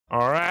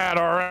All right.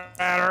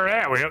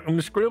 Welcome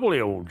to Scribbly,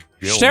 old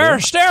Stare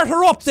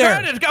her up there.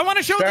 Start it. I want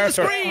to show the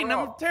screen.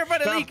 I'm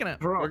terrified of leaking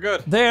it. We're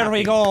good. There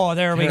we go.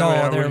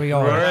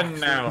 We're in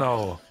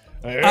now.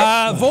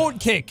 No. Vote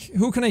kick.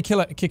 Who can I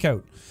kick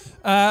out?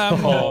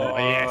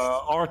 Yes.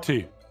 RT.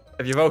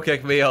 If you vote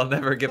kick me, I'll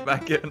never get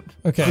back in.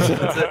 Okay.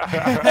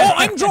 Oh,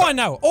 I'm drawing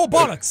now. Oh,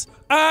 bollocks.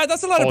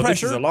 That's a lot of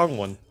pressure. This is a long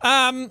one.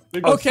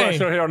 Big Okay.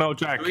 pressure here now,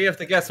 Jack. We have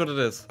to guess what it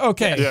is.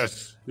 Okay.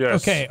 Yes.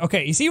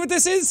 Okay. You see what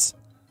this is?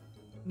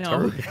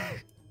 No.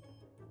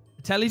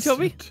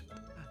 Teletubby?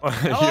 Oh,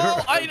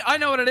 I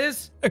know what it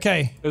is.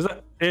 Okay. Is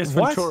it Ace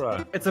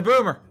Ventura? It's a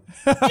boomer.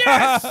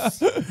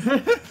 Yes!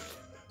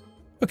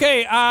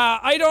 Okay,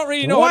 I don't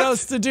really know what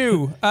else to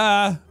do.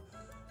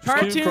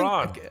 Keep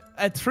drawing.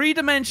 A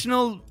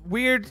three-dimensional,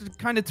 weird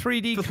kind of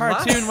 3D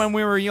cartoon when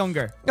we were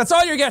younger. That's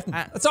all you're getting.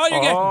 That's all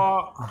you're getting.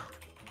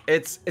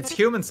 It's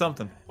human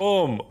something.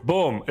 Boom.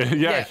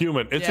 Yeah,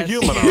 human. It's a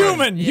Yes.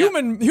 human.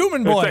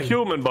 Human boy. It's a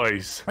human,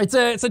 boys. It's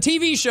a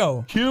TV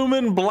show.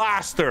 Human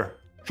blaster.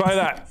 Try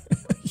that.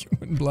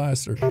 Human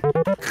blaster.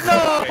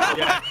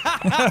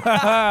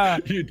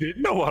 You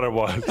didn't know what it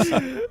was.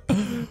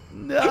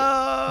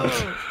 No!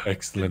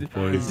 Excellent,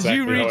 boys. Did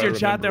you read your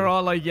chat? They're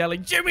all like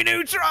yelling, Jimmy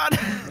Neutron!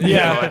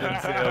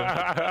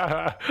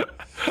 Yeah.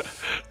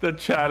 The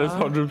chat is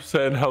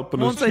 100%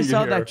 helping us. Once I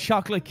saw here. that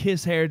chocolate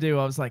kiss hairdo,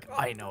 I was like,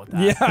 I know that.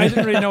 Yeah, I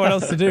didn't really know what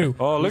else to do.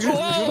 Oh, look at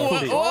this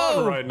beautiful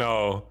drawing right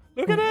now.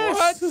 Look at this.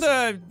 What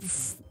the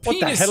What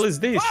the penis? hell is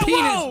this?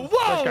 Whoa!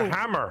 Like a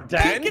hammer.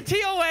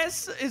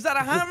 P-K-T-O-S, is that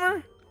a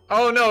hammer?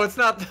 Oh no, it's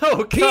not.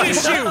 No,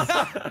 Penis shoe.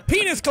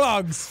 Penis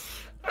clogs.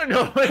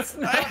 No, it's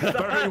not.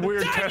 Very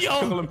weird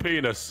testicle and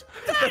penis.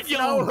 That's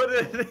not what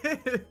it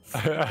is.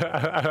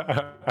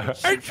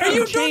 Are you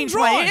done Change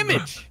drawing? my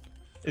image.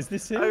 Is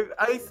this it?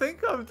 I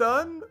think I'm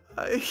done.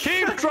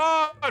 Keep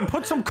drawing.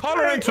 Put some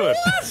color into it.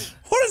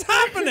 What is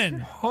happening?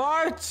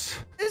 What?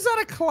 Is that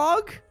a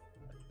clog?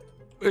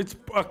 It's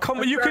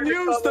you can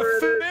use the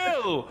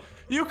fill.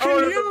 You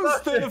can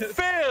use the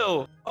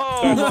fill.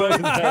 Oh my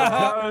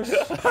gosh.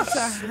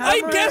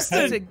 I guessed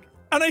it,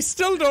 and I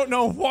still don't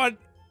know what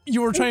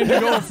you were trying to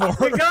go for.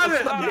 You got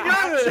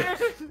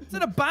it. Is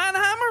it a band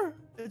hammer?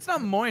 It's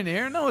not mine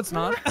here. No, it's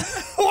not.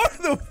 What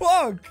the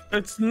fuck?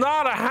 It's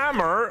not a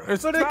hammer.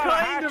 It's But not it a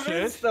kind of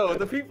hatchet. is, though.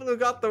 The people who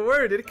got the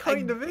word, it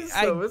kind of is,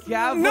 though, isn't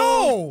it?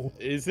 No.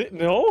 Is it?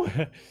 No.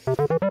 It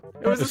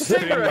was a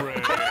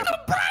stingray.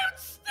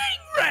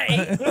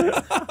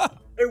 Stingray!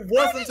 It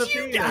wasn't a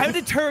penis. How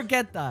did Tur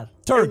get that?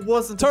 It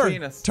wasn't a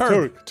penis.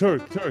 Turk.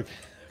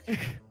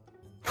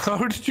 How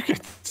did you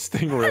get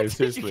stingray? How did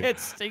Seriously. you get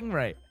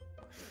Stingray?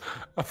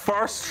 A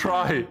first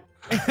try.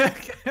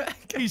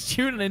 He's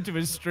tuning into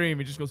his stream.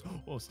 He just goes,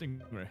 oh,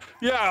 Stingray.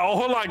 Yeah,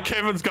 hold on.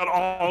 Kevin's got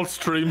all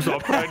streams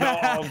up right now.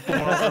 All four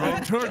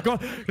of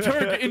them.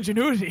 Turk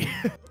ingenuity.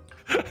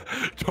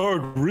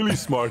 Turg, really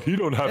smart. He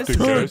don't have This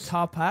to Turk guess.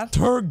 top hat.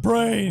 Turg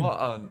brain. What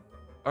on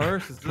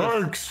earth is this?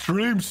 Turg,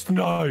 stream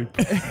snipe.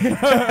 He's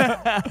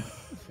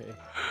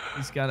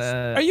got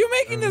a... Are you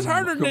making this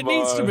harder than it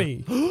needs to on.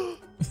 be?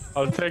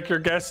 I'll take your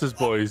guesses,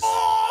 boys.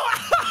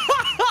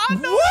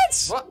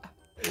 What?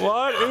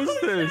 What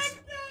is this?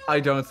 I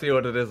don't see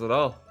what it is at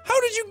all. How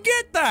did you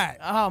get that?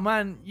 Oh,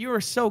 man. You were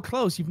so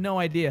close. You've no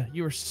idea.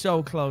 You were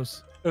so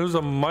close. It was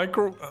a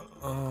micro.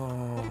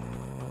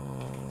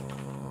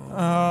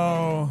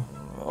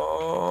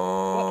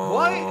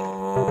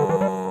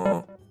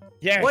 Why?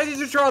 Yes. Why did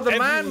you draw the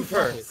man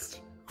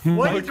first?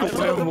 Why did you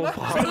draw the man?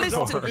 But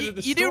listen,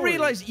 you do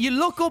realize you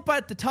look up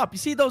at the top. You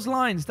see those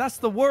lines? That's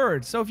the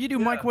word. So if you do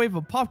microwave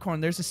of popcorn,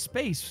 there's a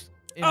space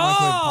in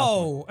microwave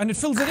popcorn. And it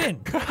fills it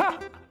in.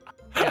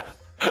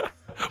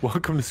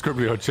 Welcome to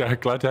Scribbly,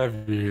 Jack. Glad to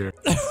have you here.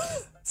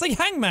 It's like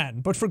Hangman,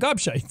 but for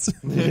gobshites.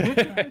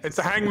 It's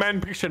a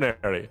Hangman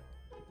Pictionary.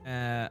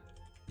 Yeah,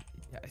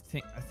 I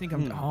think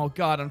I'm. Oh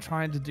God, I'm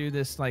trying to do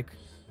this like.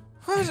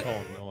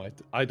 Oh no,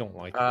 I don't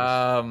like this.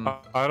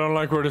 I don't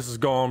like where this is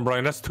going,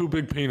 Brian. That's two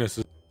big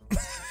penises.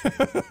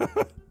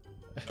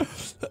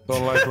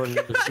 Don't like where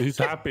he's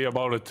happy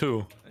about it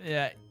too.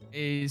 Yeah,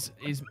 he's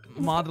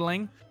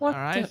modeling. All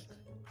right,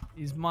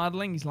 he's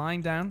modeling. He's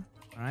lying down.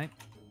 All right.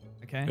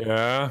 Okay.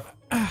 Yeah.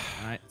 All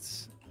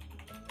right.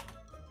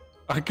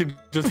 I can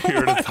just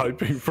hear the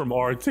typing from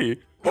RT.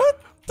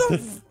 What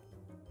the?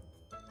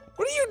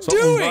 What are you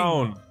Something doing?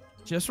 brown.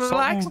 Just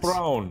relax. Something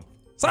brown.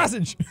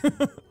 Sausage.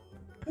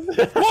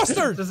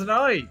 Mustard. There's an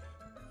eye.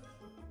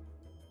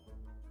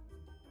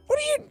 What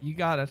are you? You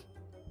got it.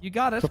 You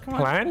got it. The Come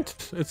on.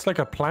 plant? It's like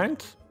a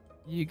plant?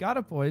 You got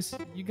it, boys.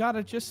 You got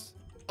it. Just.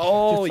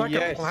 Oh, it's like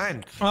yes. a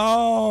plant.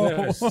 Oh.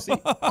 Yes, Yes, it's a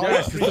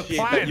appreciate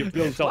that plant. you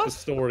built up a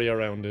story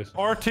around it.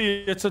 RT,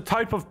 it's a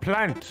type of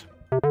plant.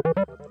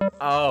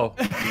 Oh.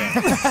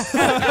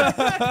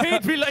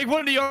 He'd be like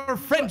one of your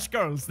French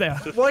girls there.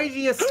 Why do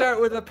you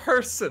start with a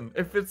person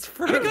if it's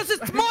fruit? Because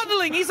it's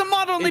modeling. He's a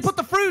model, and they put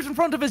the fruit in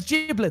front of his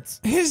giblets.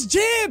 His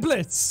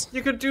giblets.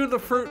 You could do the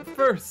fruit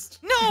first.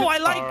 No, I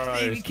like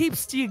Alright. it.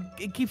 Keeps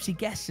you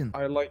guessing.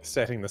 I like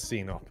setting the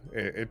scene up.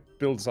 It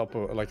builds up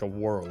like a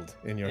world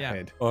in your Yeah.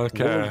 head.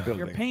 Okay. World You're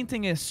building.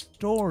 painting a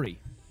story.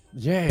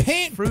 Yes.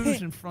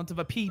 Fruit in front of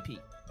a pee-pee.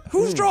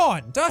 Who's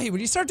drawing? Dahi, will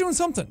you start doing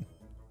something?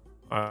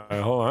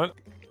 Hold on.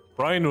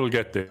 Brian will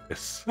get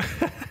this.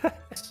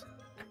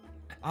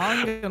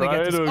 I'm gonna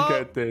Brian get this. will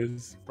get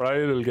this.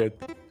 Brian will get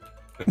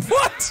this.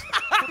 What?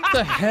 What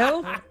the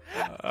hell?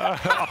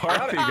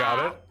 Hartley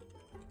got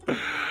it.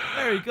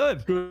 Very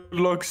good. Good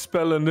luck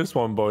spelling this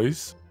one,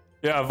 boys.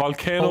 Yeah,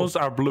 volcanoes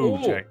are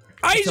blue, Jack.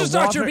 I a just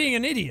thought you're water- being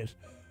an idiot.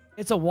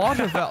 It's a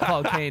water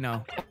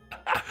volcano.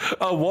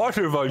 A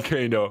water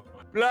volcano.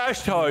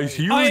 Blast eyes,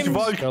 huge I'm-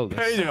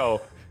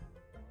 volcano.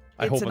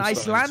 I It's hope an I'm spelling this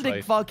Icelandic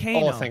right.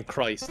 volcano. Oh, thank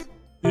Christ.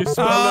 You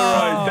spelled it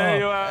right. There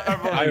you are,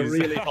 I boys.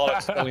 really thought I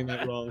was spelling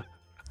that wrong.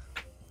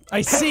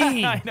 I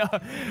see. I know.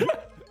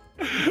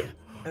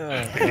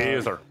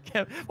 Gazer.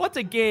 What's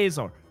a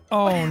gazer?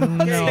 Oh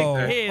no.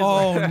 Gazer.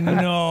 Oh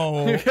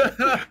no.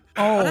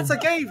 Oh, That's a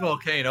gay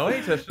volcano,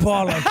 ain't it?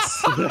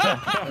 bollocks.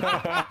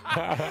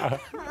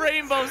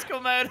 Rainbows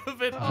come out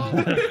of it.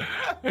 Oh,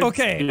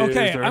 Okay,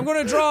 okay. I'm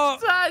gonna draw.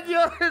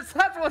 Daniel, is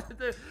that one of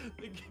the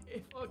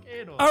gay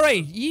volcanoes? All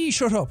right, ye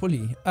shut up, will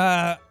ye?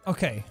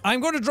 Okay. I'm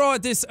going to draw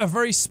this a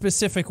very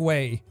specific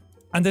way,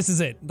 and this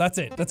is it. That's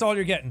it. That's all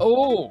you're getting.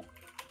 Oh!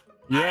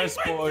 Yes,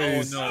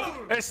 boys.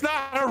 It's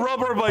not a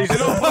rubber, boys. You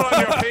don't put on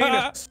your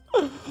penis.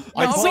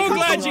 I'm so we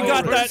glad call you them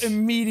got rubbers. that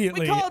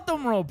immediately. We called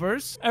them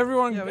rubbers.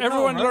 Everyone, we call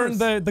everyone them learned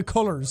rubbers. the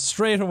colors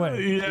straight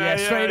away. Yeah,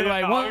 straight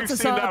away. Once I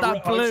saw that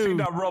I've blue. seen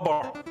that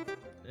rubber.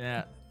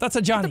 Yeah. That's a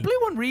The Johnny. blue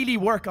one really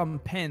work on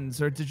pens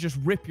or to just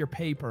rip your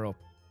paper up.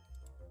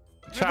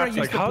 Chat's like,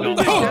 used to how blue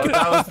did one.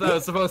 that? That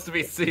was supposed to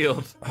be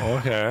sealed.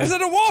 Okay. Is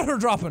it a water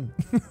dropping?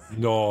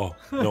 No,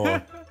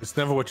 no. It's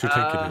never what you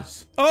think it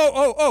is.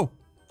 Oh.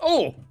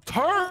 Oh!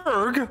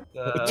 Turg?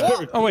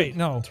 Oh wait,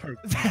 no. Turg.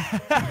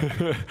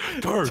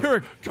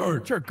 Turg.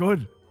 Turg. Sure,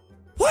 good.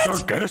 What?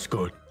 Turg, that's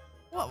good.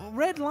 What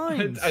red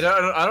lines? I don't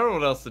know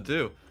what else to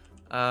do.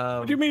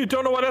 What do you mean you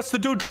don't know what else to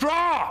do?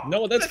 Draw!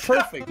 No, that's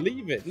perfect.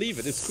 Leave it. Leave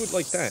it. It's good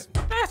like that.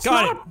 That's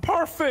Got not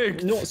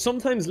perfect. No,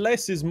 sometimes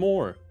less is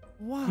more.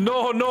 What?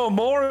 No,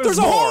 more is There's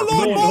a more. whole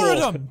lot No, more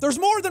no. of them. There's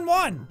more than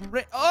one.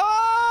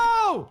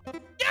 Oh!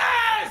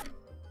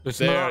 It's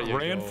There not you go.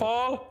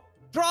 rainfall.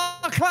 Draw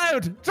a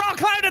cloud. Draw a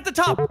cloud at the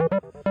top.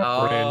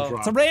 Raindrop.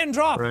 It's a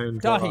raindrop.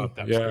 Raindrop.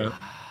 Dahi. Yeah.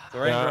 The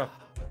raindrop.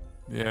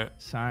 Yeah.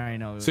 Sorry,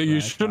 no. So you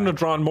shouldn't have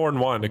drawn more than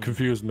one. It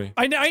confused me.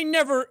 I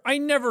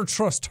never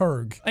trust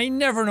Turg. I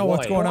never know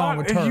what's Why? going on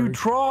with What are you Turg.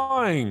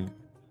 drawing?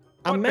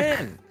 A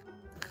man.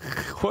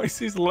 Why is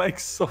his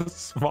legs so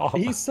small?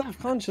 He's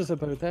self-conscious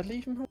about that.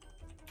 Leave him.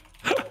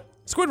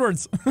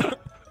 Squidwards.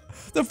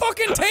 The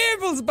fucking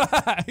table's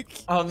back.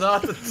 Oh,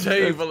 not the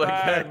table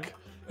again. Back.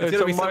 It's It's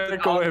gonna a be something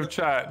microwave odd.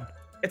 chat.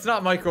 It's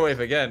not microwave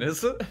again,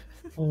 is it?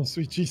 Oh,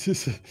 sweet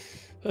Jesus.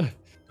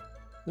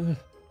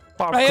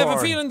 I have a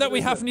feeling that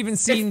we haven't even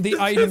seen the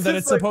item that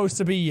it's supposed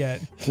to be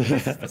yet.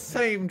 The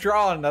same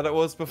drawing that it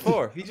was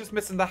before. He's just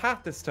missing the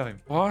hat this time.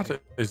 What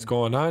is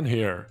going on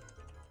here?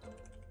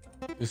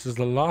 This is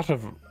a lot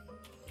of...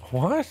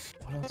 What?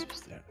 What else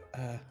was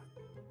there?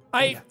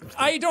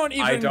 I don't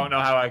even. I don't know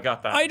how I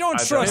got that. I don't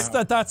trust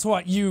that. That's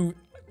what you.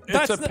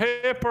 It's That's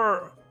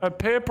a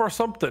paper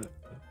something.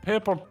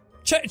 Paper...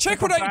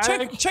 check what I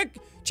bag?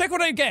 check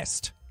what I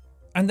guessed,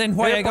 and then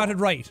why I Paper. got it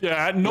right.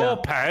 Yeah,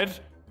 notepad,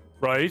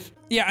 right?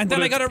 Yeah, and then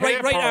But I got it it's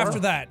right paper. after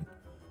that.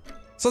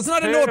 So it's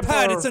not a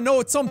notepad, Paper. it's a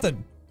note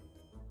something.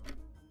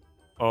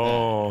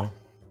 Oh.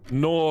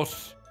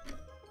 Note...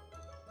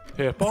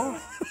 Paper?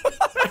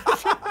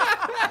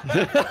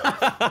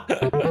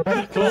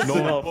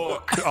 No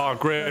book. Oh,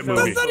 great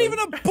movie. That's not even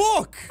a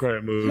book.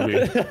 Great movie.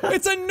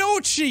 It's a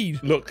note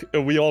sheet. Look,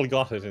 we all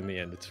got it in the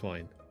end. It's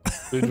fine.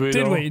 Did we?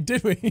 Did though? we?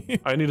 Did we?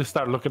 I need to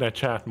start looking at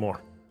chat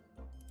more.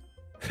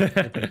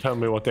 Tell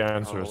me what the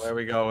answer Oh, is. where are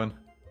we going?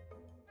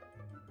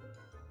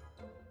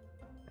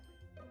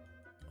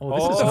 Oh,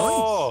 this is nice.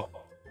 Oh!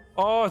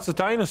 Oh, it's a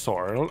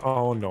dinosaur.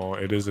 Oh no,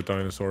 it is a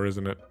dinosaur,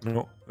 isn't it?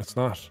 No, it's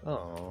not.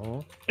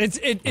 Oh. It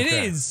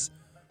Okay. is.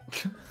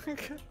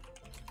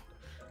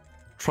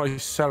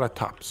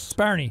 Triceratops.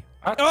 Barney.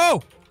 What?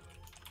 Oh.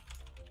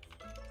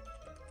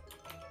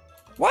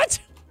 What?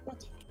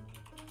 Is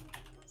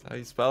that how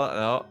you spell it?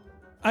 No.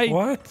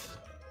 What?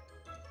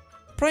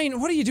 Brian,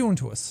 what are you doing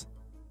to us?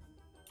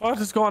 What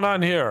is going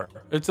on here?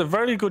 It's a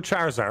very good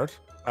Charizard,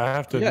 I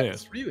have to Yeah, admit.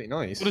 it's really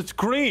nice. But it's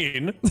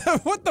green.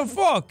 What the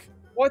fuck?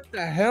 What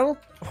the hell?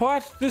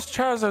 What? This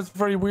Charizard's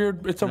very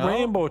weird. It's a No.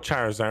 rainbow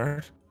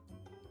Charizard.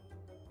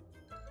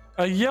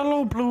 A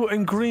yellow, blue,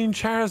 and green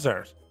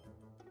Charizard.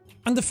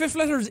 And the fifth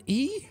letter is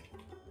E?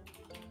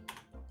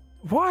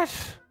 What?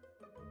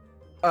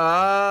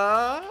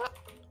 Oh!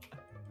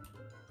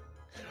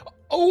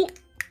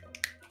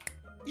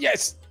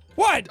 Yes!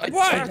 What?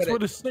 What? That's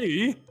with a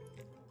C.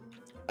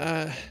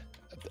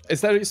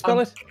 Is that how you spell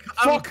it?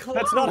 I'm Fuck!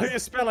 That's not how you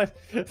spell it.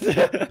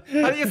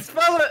 How do you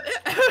spell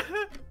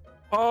it?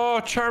 Oh,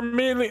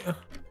 Charmeleon.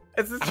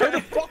 It's a How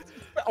the fuck?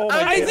 Oh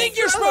my I God. think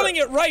you're spelling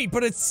it right,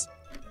 but it's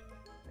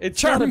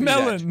It's gotta be that.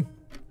 Charmelon.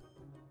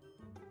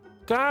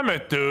 Damn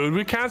it, dude.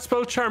 We can't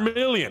spell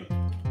Charmeleon.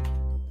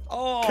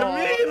 Oh.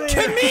 Chameleon.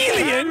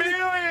 Chameleon?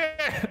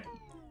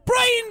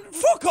 Brian,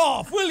 fuck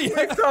off, will you?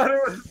 I thought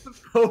it was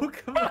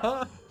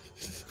Pokemon.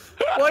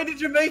 Why did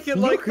you make it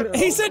like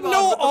He said Pokemon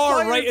no with the R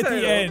fire right at the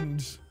tail?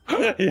 end.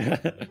 Yeah.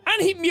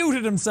 And he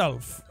muted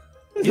himself.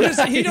 He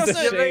doesn't He's want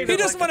like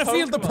to a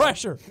feel the Pokemon.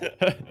 pressure.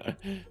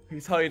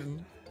 He's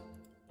hiding.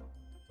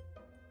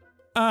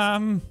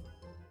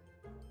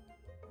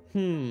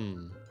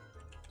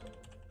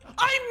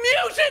 I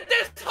muted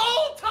this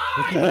whole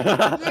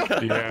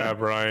time! Yeah,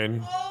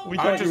 Brian. We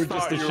I thought just you were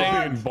thought just you were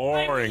ashamed. being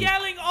boring. I'm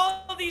yelling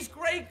all these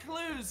great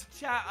clues.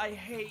 Chat, I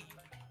hate.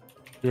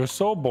 You're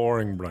so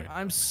boring, Brian.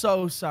 I'm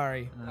so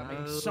sorry. That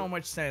makes so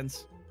much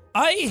sense.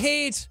 I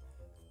hate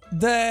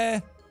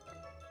the...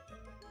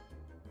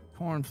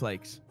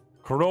 Cornflakes.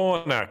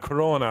 Corona.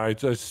 I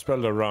just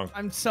spelled it wrong.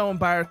 I'm so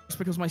embarrassed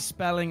because my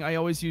spelling, I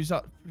always use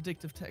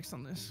predictive text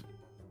on this.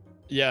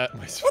 Yeah.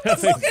 What the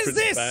fuck is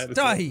this,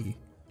 Dahi?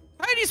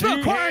 How do you spell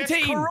He quarantine?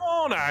 hates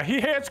Corona. He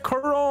hates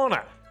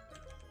Corona.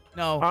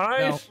 No. All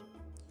right. No.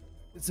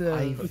 It's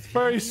a... It's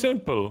very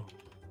simple.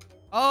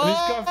 Oh! And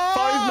he's got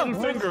 5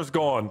 little fingers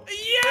going.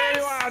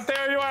 Yes!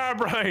 There you are,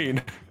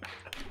 Brian.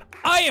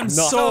 I am Not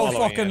so following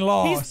fucking it.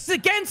 lost. He's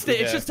against it.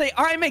 It Yeah. should say,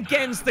 I'm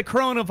against the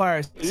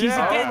coronavirus. He's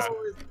Yeah. against...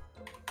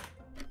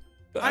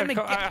 I'm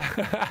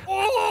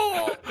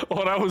Oh,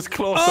 that was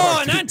close. Oh,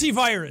 an Archie.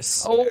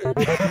 antivirus. Oh,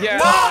 yeah.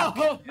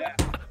 Oh!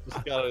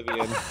 Just got it at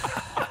the end.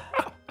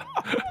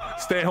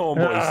 Stay home,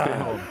 boys. Stay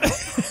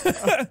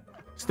home.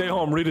 Stay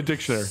home. Read a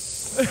dictionary.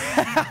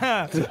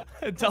 Died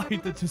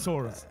the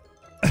thesaurus.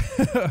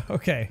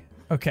 Okay.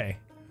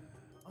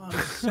 I'm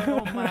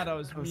so mad I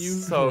was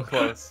muted. So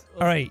close.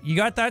 All right, you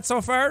got that so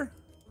far?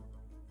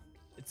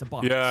 It's a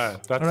box. Yeah,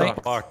 that's All right.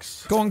 a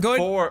box. Going good?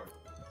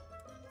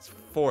 It's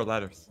 4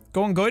 letters.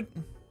 Going good?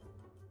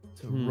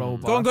 It's a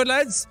robot. Going good,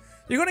 lads?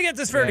 You're gonna get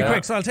this fairly Yeah.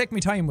 quick, so I'll take my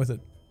time with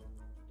it.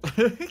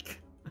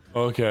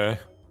 Okay.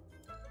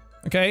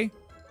 Okay?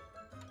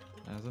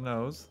 There's a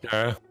nose.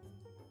 Yeah.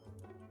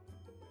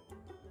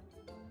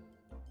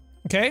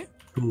 Okay?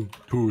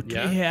 Toot.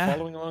 Yeah. Yeah.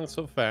 Following along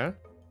so far.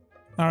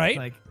 All right.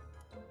 Like,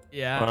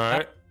 yeah. All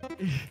right.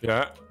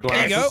 Yeah.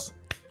 There you go. Glasses.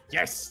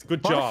 Yes.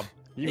 Good job.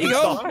 you can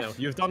go. stop now.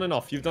 You've done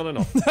enough. You've done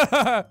enough.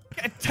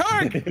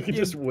 Turn! You can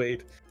just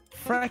wait.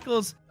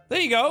 Freckles. There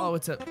you go. Oh,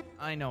 it's a...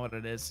 I know what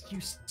it is. You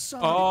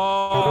son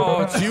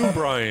Oh, it's you,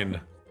 Brian.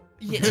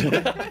 Yeah.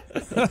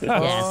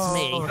 Yes,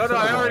 me. No,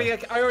 I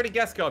already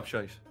guessed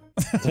gobshite.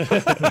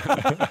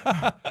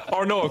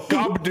 Or no,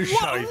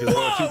 gobdeshite is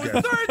what you Whoa,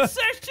 get. third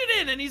session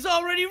in and he's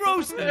already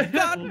roasted.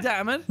 God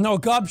damn it. No,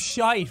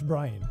 gobshite,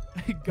 Brian.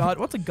 God,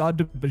 what's a god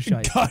to be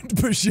shite?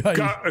 Godbeshite.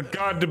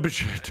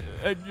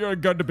 Gobdeshite. You're a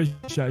god to be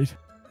shite.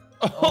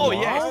 Oh,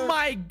 yes. Oh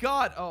my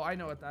god. Oh, I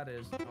know what that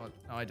is. Oh,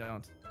 no, I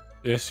don't.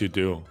 Yes, you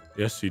do.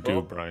 Yes, you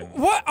do, Brian.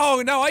 What?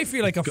 Oh, now I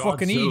feel like a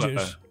fucking Godzilla.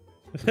 idiot.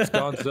 It's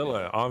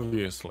Godzilla,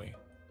 obviously.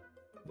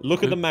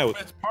 Look at the mouth.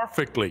 It's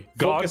perfectly.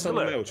 Focus on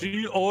the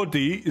Godzilla. mouth.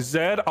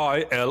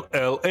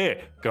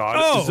 Godzilla.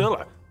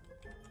 Godzilla.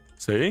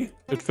 See?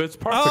 It fits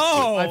perfectly.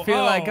 Oh, I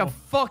feel like a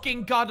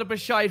fucking god to be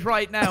shite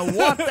right now.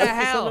 What the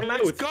hell? The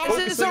mouth.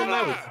 Focus on the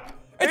mouth.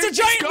 It's a It's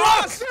giant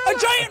rock! Godzilla! A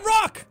giant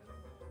rock!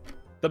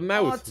 The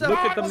mouth. What's a Look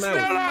at the mouth.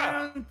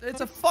 mouth.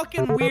 It's a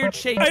fucking weird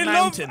shaped I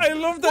mountain.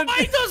 love that.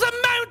 Why does a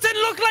mountain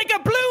look like a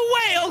blue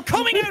whale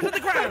coming out of the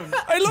ground?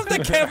 I love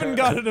that Kevin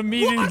got it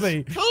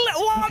immediately.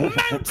 What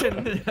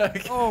mountain?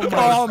 Oh my.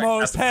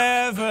 Almost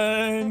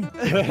heaven,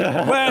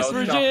 West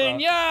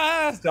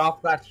Virginia,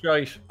 Stop that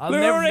shite. I'll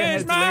never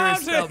Delirious forget how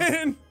Delirious spelled.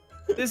 Mountain.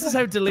 This is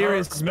how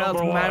Delirious Turk spelled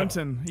number one.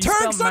 mountain. He Turk,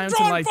 spelled stop mountain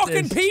drawing like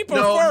fucking this. people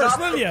No, first, not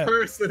will the you?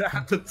 person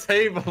at the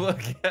table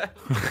again.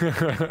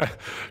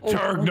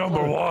 Turk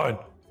number one.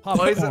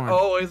 Why is it Popcorn.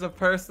 always a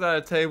person at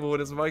a table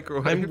with his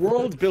microwave? I'm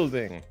world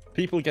building.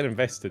 People get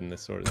invested in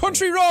this sort of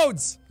Country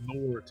roads,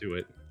 thing. More to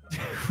it.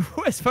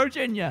 West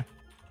Virginia.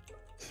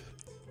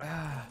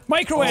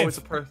 microwave, Oh, it's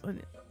a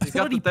person. It's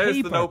There's the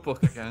paper.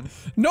 notebook again.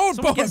 Someone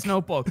notebook. guess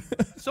notebook.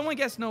 Someone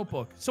guess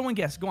notebook. Someone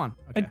guess. Go on.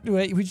 Okay.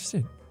 Wait, we just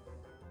said.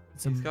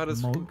 It's a He's got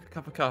his mug.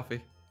 cup of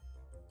coffee.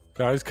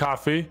 Guys,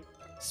 coffee,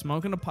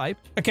 Smoking a pipe.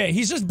 Okay,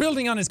 he's just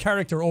building on his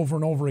character over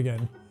and over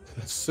again.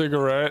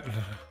 cigarette.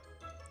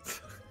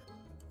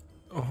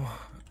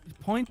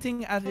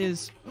 Pointing at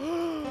his.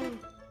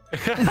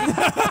 He's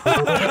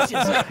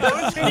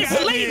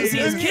lazy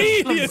as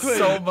kid.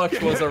 So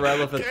much was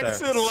irrelevant there.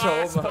 Gets it So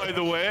last, much. by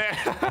the way.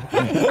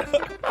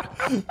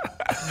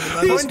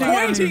 He's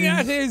pointing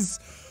at his.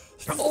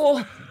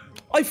 Oh,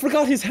 I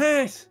forgot his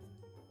hat.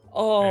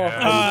 Oh,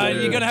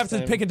 You're gonna have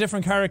to pick a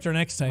different character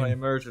next My time.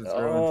 immersion's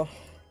ruined.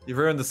 You've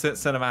ruined the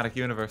cinematic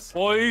universe.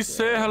 Boys,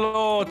 say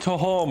hello to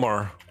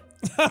Homer.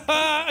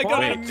 I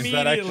got it Wait, is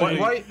that actually-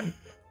 immediately.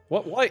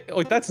 What? Why?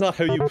 Oh, that's not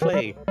how you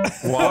play.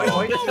 Why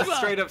did you just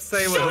straight up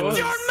say what it Shut was?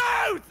 your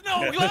mouth,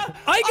 Nogla!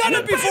 I got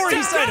it before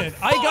he said it.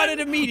 I got it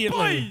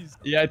immediately.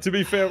 Yeah, to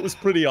be fair, it was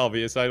pretty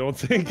obvious. I don't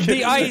think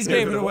The eyes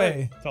gave it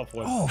away. Tough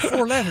one. Oh,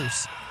 4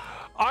 letters.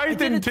 I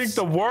didn't think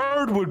the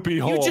word would be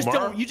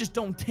Homer. You just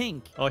don't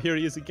think. Oh, here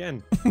he is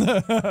again. Oh,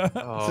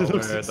 where the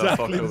fuck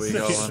exactly are we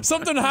the same. going?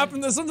 Something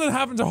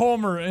happened to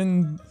Homer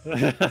and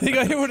he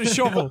got hit with a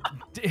shovel.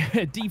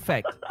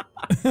 Defect.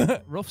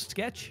 Rough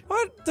sketch.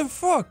 What the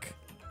fuck?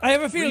 I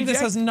have a feeling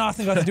this has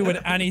nothing got to do with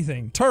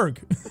anything.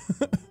 Turg.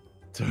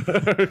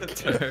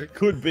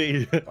 Could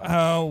be.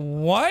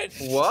 What?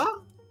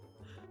 What?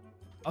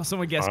 Oh,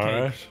 someone guessed All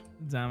cake. right.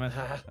 Damn it.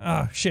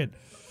 Ah, shit.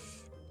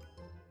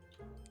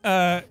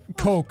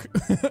 Coke.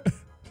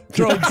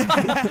 Drugs.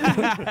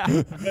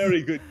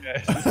 Very good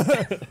guess.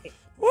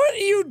 What are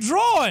you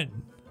drawing?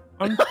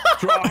 I'm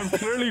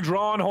clearly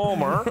drawing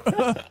Homer.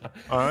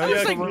 Alright,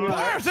 It's like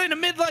Bart in a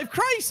midlife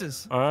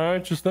crisis.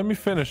 Alright, just let me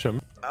finish him.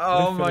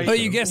 Oh my Oh,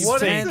 you guessed What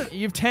fake. is it?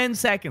 You have 10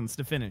 seconds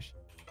to finish.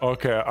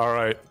 Okay,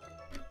 alright.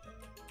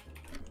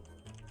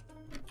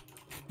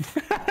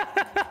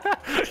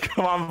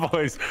 Come on,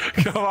 boys.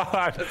 Come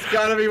on. It's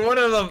gotta be one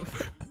of them.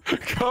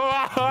 Come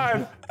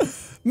on.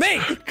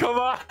 Mate! Come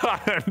on.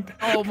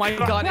 Oh my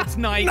god, it's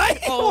night. Night.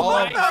 Oh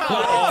my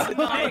god, it's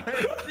night.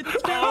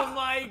 Oh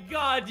my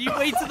god, you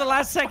wait till the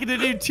last second to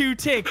do 2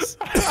 ticks.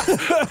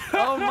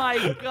 Oh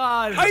my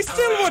god. I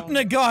still wouldn't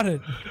have got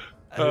it.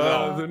 The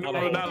Oh my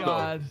Ronaldo.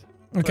 god.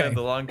 Okay.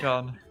 The long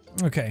con.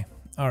 Okay.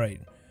 All right.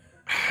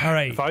 All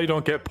right. If I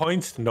don't get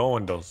points, no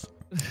one does.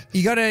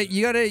 You gotta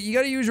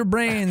use your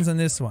brains on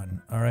this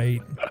one. All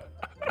right.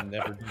 I've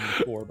never done it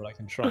before, but I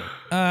can try.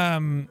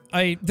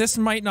 This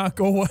might not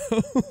go well.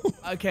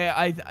 Okay,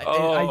 I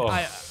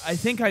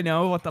think I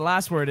know what the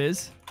last word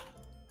is.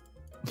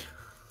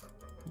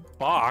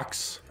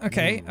 Box.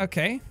 Okay.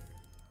 Okay.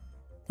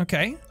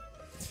 Okay.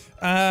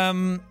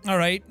 All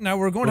right. Now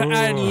we're going to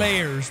add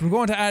layers. We're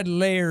going to add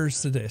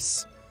layers to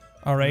this.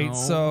 All right. No.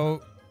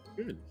 So.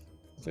 Good.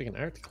 It's like an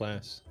art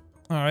class.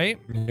 All right.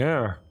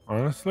 Yeah,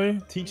 honestly.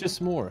 Teach us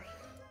more.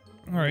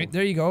 All right.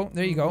 There you go.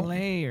 There you go.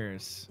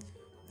 Layers.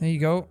 There you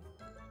go.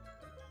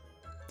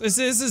 This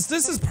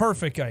is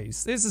perfect,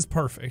 guys. This is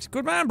perfect.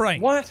 Good man,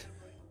 Brian. What?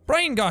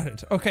 Brian got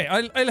it. Okay,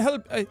 I'll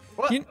help.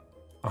 What?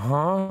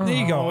 There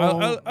you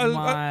go. Oh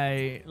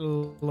my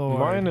lord.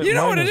 Mine is- You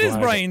know mine what it is,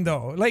 like- Brian,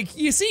 though. Like,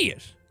 you see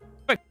it.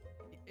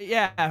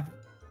 Yeah.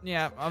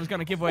 Yeah, I was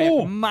gonna give away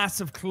a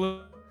massive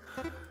clue.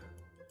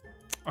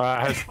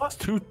 It has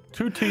two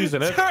T's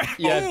in it.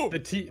 Yeah, the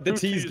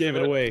T's gave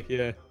it away.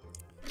 Yeah.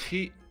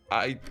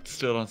 I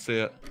still don't see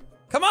it.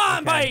 Come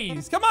on,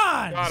 boys. Come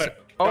on. Got it.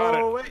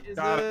 Oh, wait, is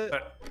Got it?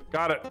 it.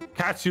 Got it.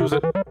 Cats use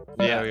it.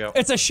 There we go.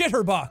 It's a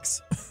shitter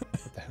box.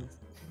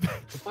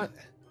 What?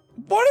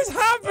 What is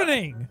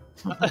happening?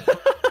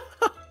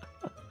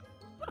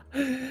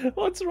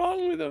 What's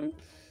wrong with him?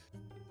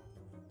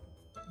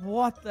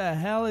 What the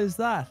hell is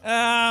that?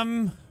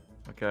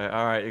 Okay,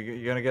 all right.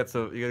 You're gonna get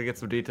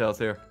some details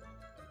here.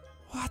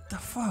 What the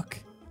fuck?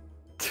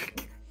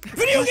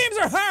 Video games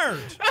are hard.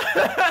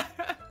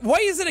 Why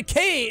is it a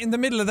K in the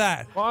middle of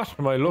that? What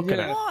am I looking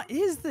at? What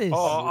is this?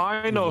 Oh,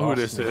 I know who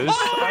this is.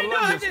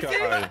 I love this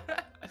guy.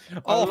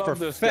 Oh, love for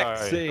this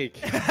feck's guy. sake.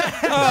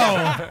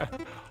 Oh.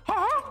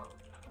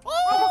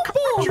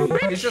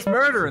 He's just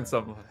murdering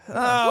someone.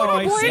 Oh,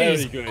 I Very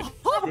see. good.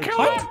 I'm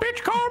killing that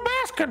bitch called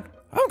Baskin.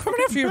 I'm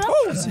coming after your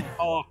toes.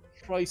 Oh,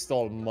 Christ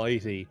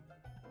almighty.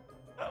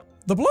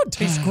 The blood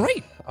tastes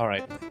great. All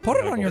right. Put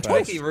it on your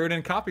toast. He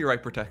ruining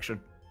copyright protection.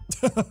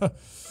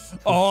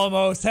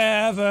 Almost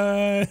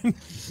heaven.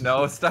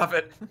 No, stop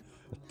it.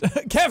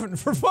 Kevin,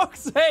 for fuck's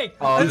sake.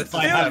 Oh, this is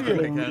I have to go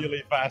happening again.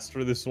 really fast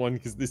for this one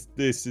because this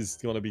is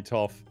going to be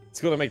tough. It's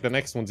going to make the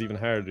next ones even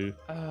harder.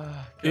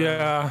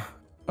 Yeah.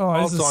 Oh,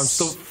 this Also, is I'm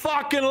still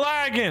fucking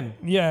lagging.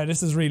 Yeah,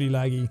 this is really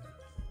laggy.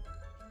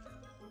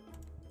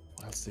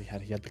 I'll see how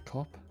he had the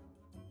cup.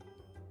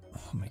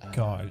 Oh my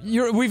god.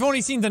 We've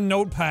only seen the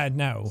notepad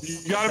now.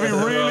 You gotta be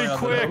really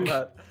quick.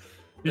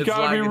 You It's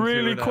gotta be lagging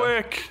really too now.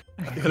 quick.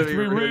 Gotta Be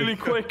really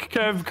quick,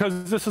 Kev,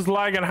 because this is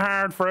lagging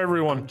hard for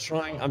everyone.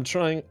 I'm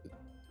trying.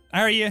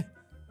 Are you?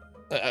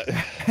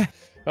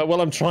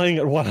 Well, I'm trying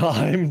at what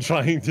I'm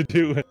trying to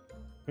do. It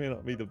may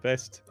not be the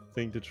best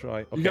thing to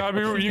try. Okay. You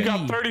gotta be. You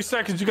got 30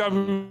 seconds. You gotta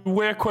be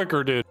way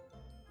quicker, dude.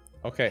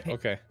 Okay.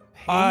 Okay.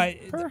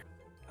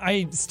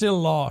 I still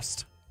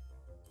lost.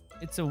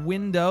 It's a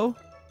window.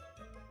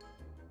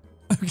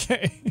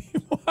 Okay.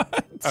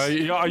 What?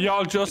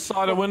 Y'all just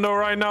saw the window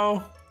right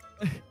now.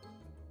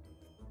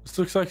 This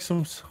looks like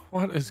some.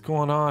 What is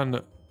going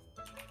on,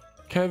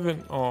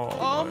 Kevin?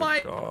 Oh my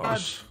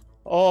gosh.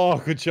 Oh,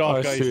 good job,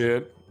 I guys. see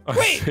it. I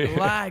Wait, see it.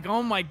 Lag.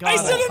 Oh my god. I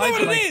still don't know typed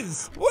what it like-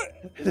 is. What?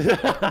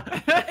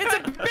 It's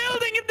a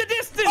building in the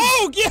distance.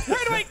 Oh, yeah.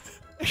 Where do I?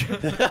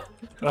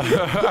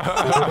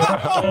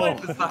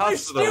 It's the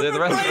hospital. The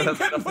rest of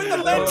Couldn't us. put the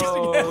legs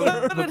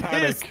together. The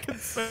panic.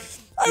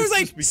 I was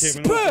like, This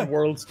became an open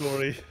world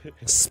story.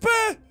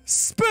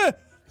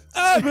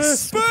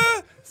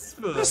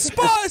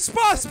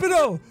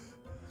 Spospital.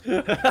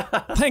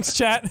 Thanks,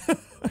 chat.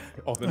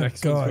 Oh, the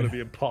next God. one's gonna be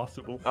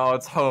impossible. Oh,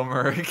 it's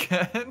Homer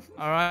again.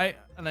 All right,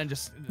 and then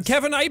just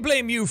Kevin, I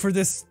blame you for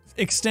this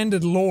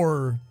extended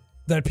lore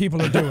that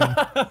people are doing.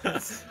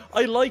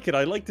 I like it.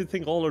 I like to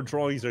think all our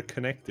drawings are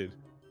connected.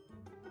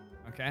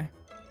 Okay.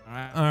 All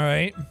right. All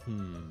right.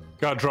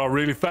 Gotta draw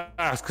really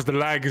fast because the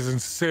lag is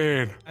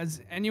insane.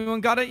 Has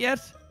anyone got it yet?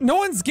 No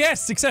one's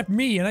guessed except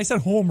me, and I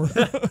said Homer.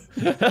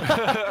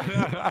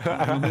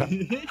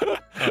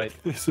 Right.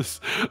 This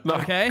is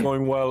not Okay.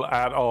 going well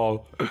at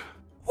all.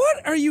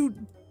 What are you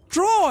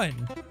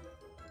drawing?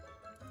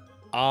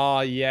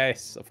 Ah,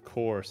 yes, of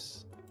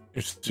course.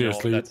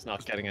 Seriously. No, that's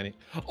not getting any.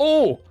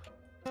 Oh!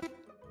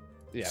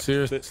 Yeah,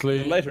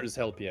 Seriously? The letters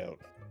help you out.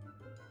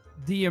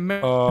 The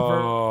American.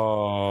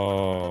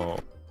 Oh.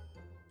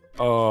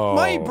 Oh.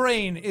 My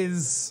brain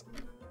is.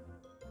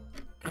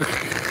 You're not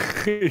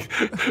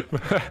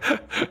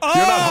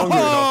hungry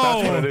enough.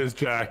 That's what it is,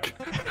 Jack.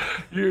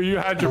 You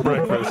had your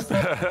breakfast.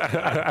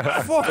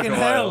 Fucking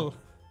hell.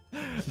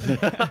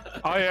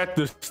 I ate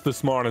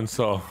this morning,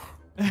 so.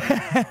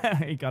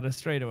 He got it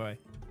straight away.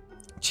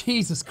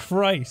 Jesus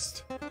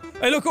Christ.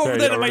 I look over Okay,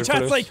 there you and my ready for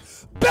chat's like,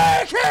 this?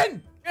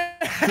 BACON!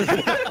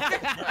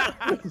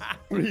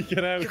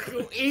 Freaking out.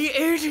 You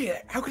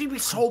idiot! How can you be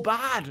so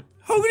bad?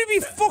 How can it be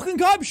fucking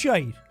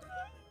gobshite?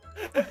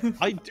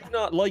 I do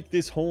not like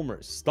this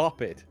Homer.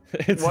 Stop it.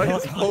 It's Why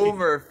not is like-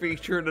 Homer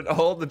featured in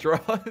all the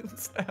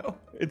drawings now?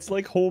 It's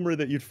like Homer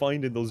that you'd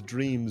find in those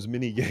Dreams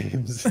mini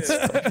games. It's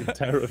fucking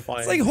terrifying.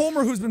 It's like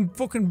Homer who's been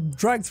fucking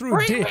dragged through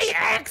a ditch.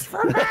 eggs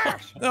for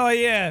mash! Oh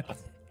yeah.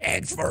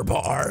 Eggs for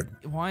Bart.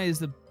 Why is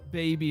the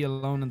baby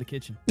alone in the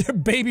kitchen?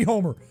 Baby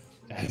Homer.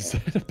 Is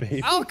that a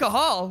baby?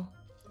 Alcohol.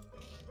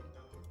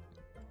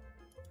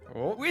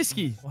 Oh.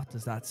 Whiskey. What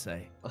does that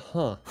say?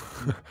 Huh.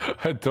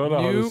 I don't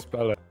know how New- to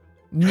spell it.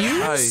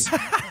 News?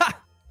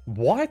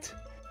 What?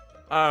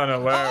 I don't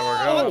know where we're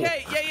Oh, going.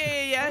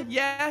 okay. Yeah.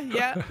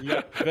 Yeah,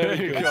 There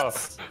very you good. go.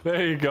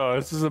 There you go.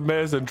 This is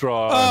amazing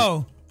drawing.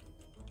 Oh.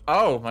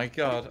 Oh my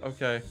god,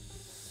 okay.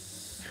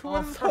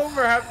 What does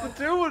Homer have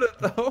to do with it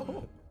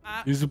though?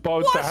 He's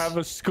about to have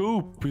a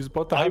scoop. He's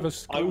about to have a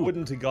scoop. I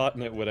wouldn't have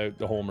gotten it without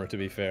the Homer, to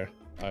be fair.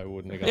 I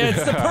wouldn't have Yeah, gotten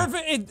it's the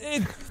perfect.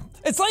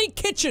 It's like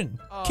kitchen.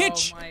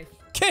 Kitch. my.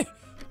 it.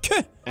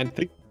 And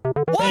think.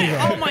 What?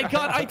 Oh my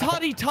god! I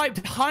thought he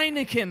typed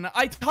Heineken.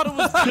 I thought it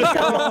was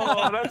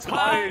Oh, that's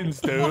Heinz,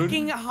 dude.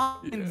 fucking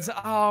Heinz.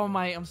 Oh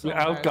my! I'm so The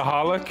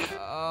alcoholic.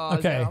 Oh,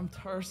 Okay. I'm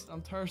thirsty.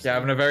 Yeah,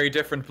 having a very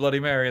different Bloody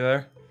Mary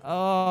there.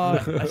 Oh,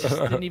 I just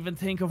didn't even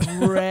think of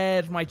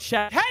red. My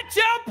chat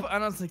ketchup,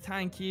 and I was like,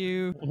 thank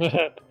you.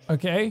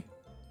 Okay.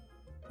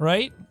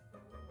 Right?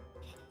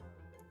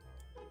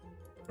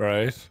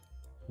 Right.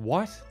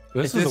 What?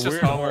 This Is is this a just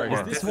weird Homer?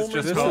 Homer. Is this Homer?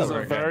 just This Homer is a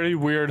again? very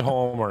weird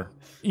Homer.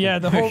 Yeah,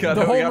 the, We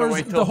gotta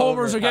wait till the Homer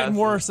Homers are getting passes.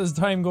 worse as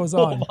time goes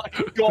Oh on. my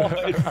god.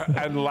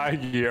 And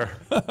laggier.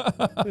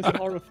 This is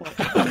horrifying.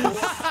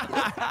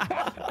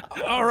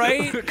 All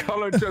right. The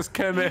color just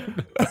came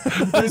in.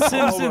 The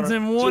Simpsons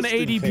in Just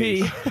in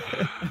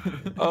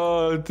 180p.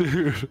 Oh,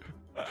 dude.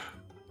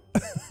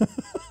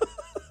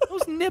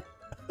 Those nip.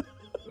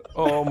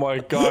 Oh my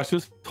gosh,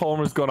 this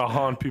Homer's gonna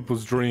haunt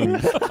people's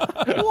dreams.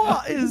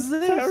 What is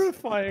this?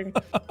 Terrifying.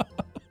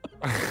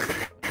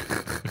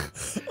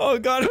 Oh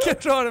god, I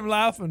kept on him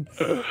laughing.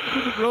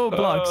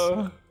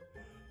 Roadblocks.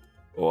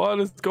 What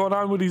is going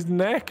on with his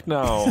neck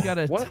now? You got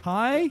a What?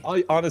 tie?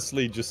 I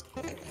honestly just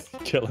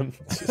kill him.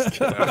 Just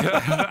kill him.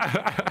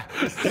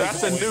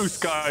 That's a noose,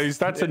 guys.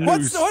 That's a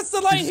noose. What's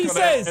the line He's he gonna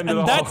says? end it And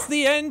all. that's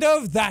the end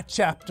of that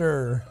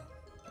chapter.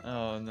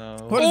 Oh no.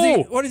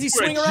 What does he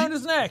swing wait, around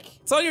his neck?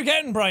 It's all you're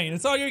getting, Brian.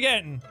 It's all you're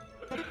getting.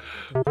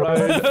 Right,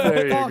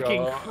 there you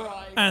Fucking go.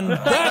 Christ. And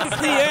that's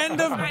the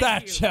end of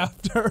that you.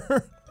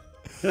 chapter.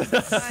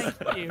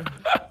 Thank you.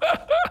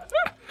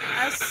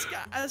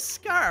 A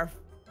scarf.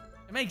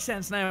 It makes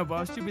sense now, but I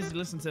was too busy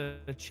listening to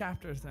the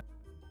chapter thing.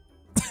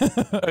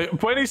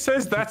 When he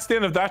says that's the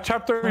end of that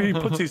chapter, he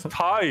puts his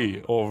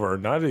tie over,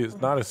 not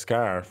a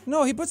scarf.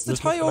 No, he puts the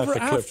Just tie looking at over the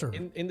clip. after.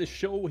 In the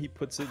show, he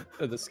puts it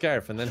the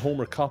scarf, and then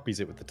Homer copies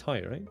it with the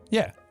tie, right?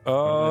 Yeah.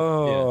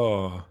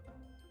 Oh.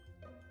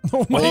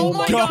 Oh my, Oh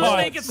my god, god.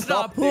 make it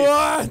stop.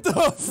 What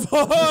the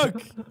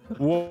fuck?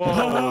 Whoa.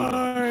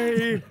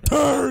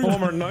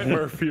 Homer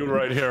nightmare fuel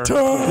right here.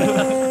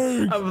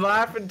 I'm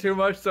laughing too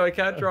much, so I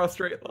can't draw a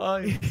straight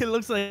line. It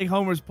looks like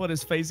Homer's put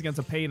his face against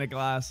a pane of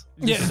glass.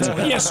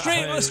 Yeah,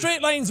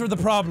 straight lines were the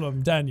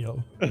problem,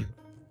 Daniel.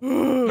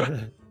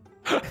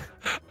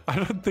 I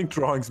don't think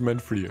drawing's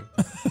meant for you.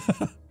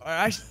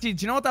 Actually,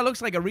 do you know what that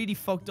looks like? A really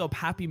fucked up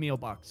Happy Meal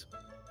box.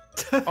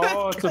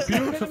 Oh, it's a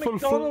beautiful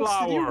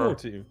flower.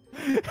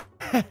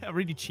 A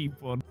really cheap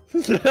one.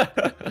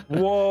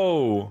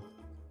 Whoa.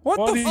 What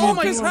What the are you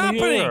fuck is doing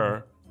happening?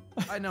 here?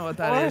 I know what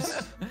that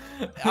is.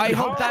 I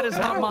hope that is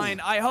not mine.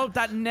 I hope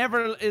that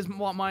never is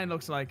what mine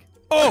looks like.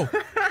 Oh!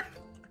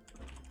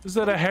 Is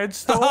that a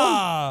headstone?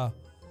 Ah!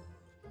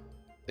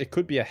 It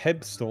could be a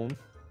headstone.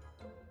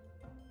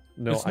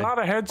 No, It's not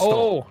a headstone.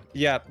 Oh,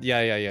 yeah.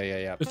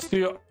 It's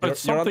You're on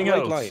something the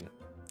right else. line.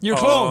 You're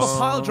close. A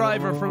pile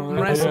driver from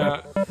wrestling.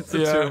 Yeah, It's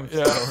a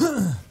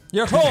tombstone.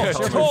 You're close.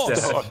 You're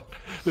close.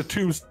 The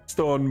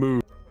tombstone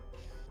move.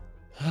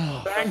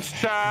 Thanks,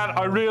 Chad.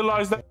 I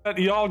realized that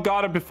y'all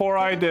got it before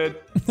I did.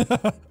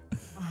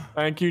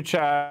 Thank you,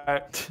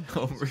 Chad.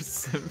 Homer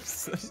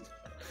Simpson.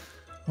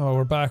 Oh,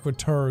 we're back with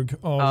Turg.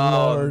 Oh,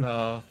 Oh Lord.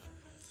 no.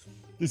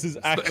 This is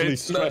actually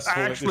It's stressful.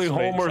 actually at this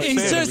rate. Homer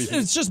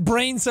It's just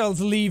brain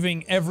cells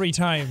leaving every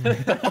time.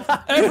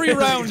 Every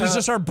round is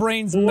just our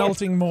brains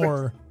melting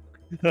more.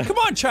 Come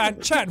on,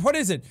 chat, what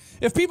is it?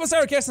 If people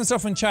start guessing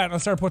stuff in chat, I'll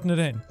start putting it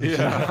in.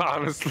 Yeah,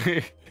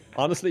 honestly.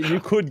 Honestly, you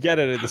could get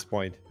it at this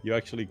point. You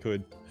actually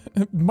could.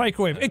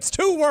 Microwave. It's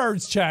 2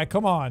 words, chat.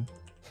 Come on.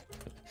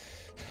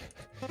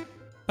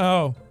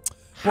 Oh.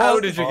 How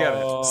did you get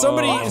it?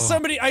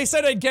 Somebody, I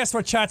said I'd guess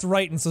what chat's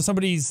writing, so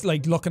somebody's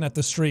like looking at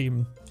the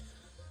stream.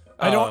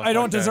 I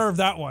don't deserve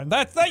that one.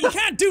 That you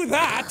can't do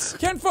that. You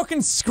can't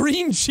fucking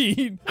screen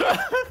cheat.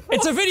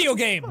 It's a video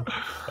game.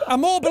 A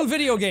mobile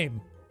video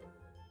game.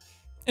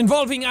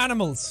 Involving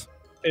animals.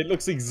 It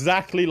looks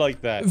exactly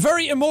like that.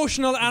 Very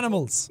emotional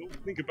animals.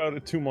 Don't think about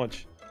it too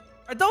much.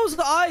 Are those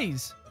the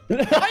eyes? I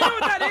know what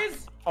that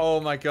is. Oh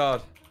my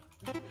god.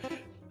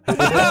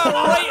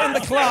 Right in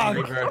the clock.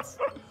 Reverse.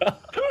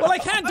 Well, I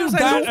can't do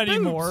that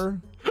anymore.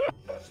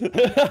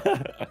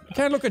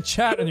 Can't look at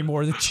chat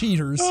anymore, the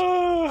cheaters.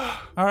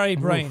 Alright,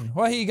 Brian,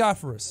 what you got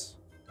for us?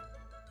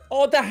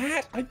 Oh, the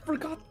hat! I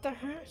forgot the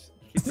hat.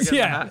 He's forgetting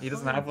Yeah. the hat. He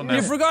doesn't have one now.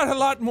 You forgot a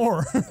lot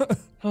more.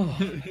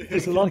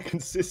 There's a lot of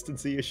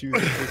consistency issues.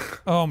 With this.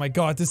 Oh my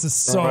god, this is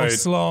so Right.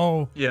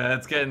 slow. Yeah,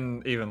 it's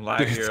getting even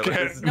laggier. It's like,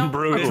 getting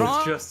brutal.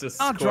 I've It's just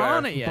a not square.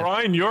 drawn it yet.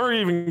 Brian, you're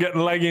even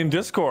getting laggy in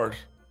Discord.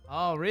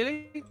 Oh,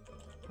 really?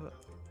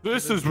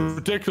 This is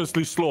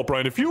ridiculously slow,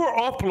 Brian. If you are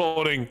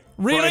uploading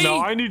Really? right now,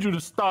 I need you to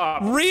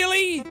stop.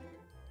 Really?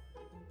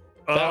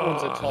 That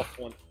one's a tough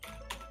one.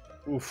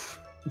 Oof.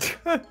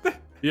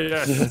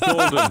 Yes,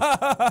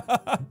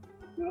 golden.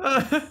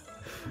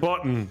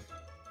 Button.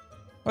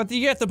 What do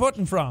you get the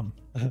button from?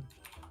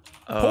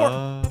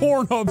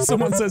 Pornhub,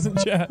 someone says in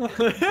chat.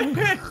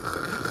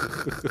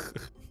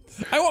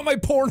 I want my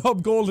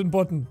Pornhub golden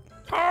button.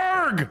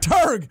 Arg!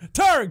 Turg!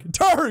 Turg!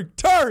 Turg!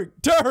 Turg!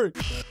 Turg!